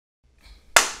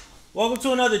Welcome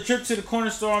to another trip to the corner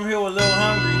store. I'm here with LIL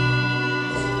Hungry.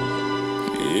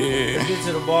 Yeah. Let's get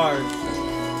to the bars.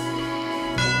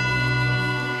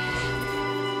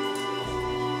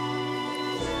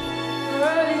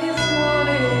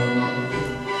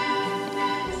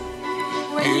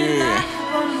 Yeah.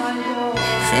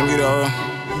 Feel me though?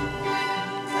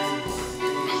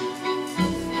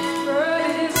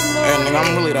 Hey nigga,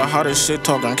 I'm really the hottest shit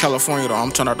talker in California though.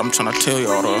 I'm trying to tell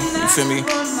y'all though. You feel me?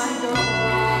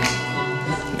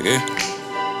 Nigga.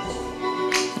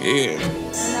 Yeah.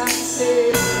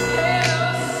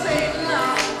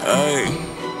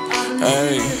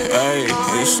 Hey,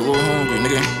 it's LIL Hungry,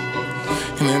 nigga.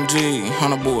 MMG,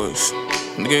 100 boys,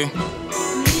 nigga.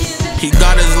 He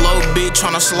got his low beat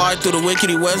tryna slide through the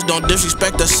wickedy west. Don't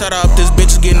disrespect the setup, this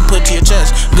bitch is getting put to your chest.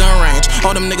 Gun range,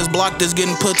 all them niggas blocked this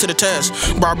getting put to the test.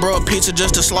 Brought bro a pizza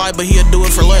just to slide, but he'll do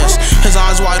it for less. His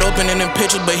eyes wide open in them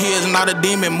pictures, but he is not a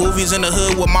demon. Movies in the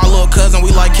hood with my little cousin, we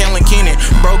like Kellen Keenan.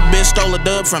 Broke bitch stole a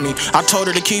dub from me, I told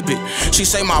her to keep it. She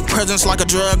say my presence like a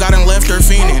drug, I done left her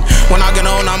fiending. When I get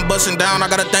on, I'm busting down, I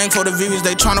got a thing for the VVs.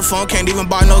 They tryna phone, can't even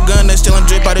buy no gun, they stealing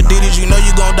drip out of Diddy's. You know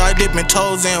you gon' die dipping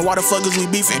toes in, why the fuck is we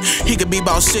beefing? He could be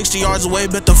about 60 yards away,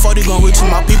 bet the 40 gon' reach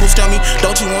him. My peoples tell me,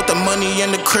 don't you want the money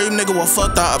in the crib, nigga? Well,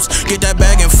 fuck the ops. Get that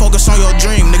bag and focus on your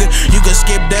dream, nigga. You can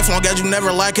skip death long as you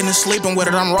never lacking and sleeping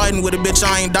with it. I'm riding with it, bitch,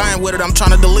 I ain't dying with it. I'm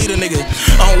trying to delete a nigga.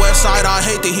 On west side, I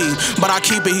hate the heat, but I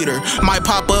keep a heater. Might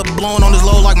pop up, blowing on his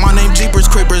low like my name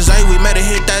Jeepers Creepers. Hey, we met a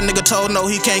hit, that nigga told no,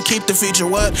 he can't keep the feature.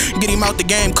 What? Get him out the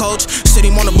game, coach. Sit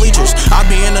him on the bleachers. I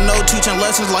be in the know teaching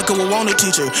lessons like a Wawona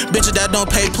teacher. Bitches that don't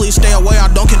pay, please stay away.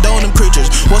 I don't condone them creatures.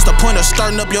 What's the point of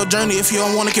starting up your journey if you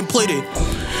don't want to complete it?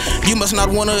 You must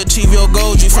not want to achieve your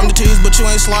goals. You from the T's, but you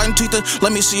ain't sliding teeth.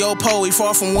 Let me see your pole. He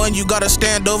far from one, you gotta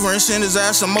stand over and send his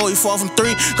ass some more. He far from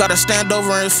three, gotta stand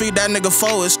over and feed that nigga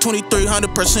foe. It's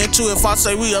 2300% too if I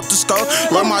say we up to score.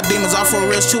 Love my demons, I for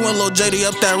risk too, and Lil JD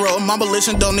up that road. My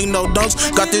militia don't need no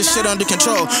dunks, got this shit under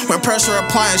control. When pressure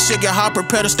applying, shit get hot,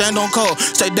 prepare to stand on cold.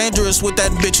 Stay dangerous with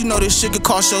that bitch, you know this shit could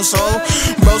cost your soul.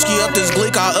 Broski up this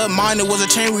gleek, I up mine, it was a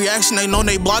chain reaction. They know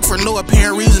they blocked for no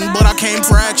apparent reason, but I came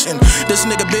for action. This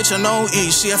nigga bitch a no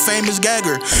E, she a famous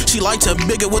gagger. She like to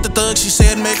big it with the thug, she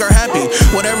said make her happy.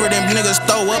 Whatever them niggas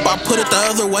throw up, I put it the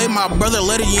other way. My brother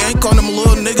let it yank on them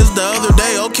little niggas the other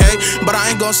day, okay. But I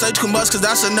ain't gonna say too much cause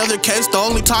that's another case. The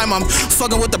only time I'm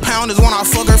fucking with the pound is when I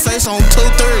fuck her face on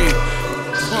 2-3.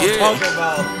 Yeah. Talking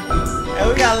about. Hey,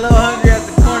 we got LIL Hungry at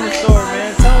the corner store,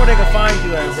 man. Tell them where they can find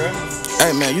you at, bro.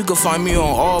 Hey man, you can find me on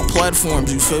all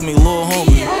platforms, you feel me? LIL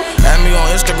Hungry. Add me on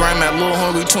Instagram at LIL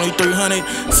HUNGry2300,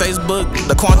 Facebook,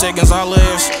 the Quante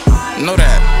Gonzalez. Know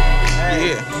that. Hey,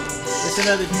 yeah. It's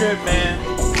another trip, man.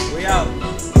 We out.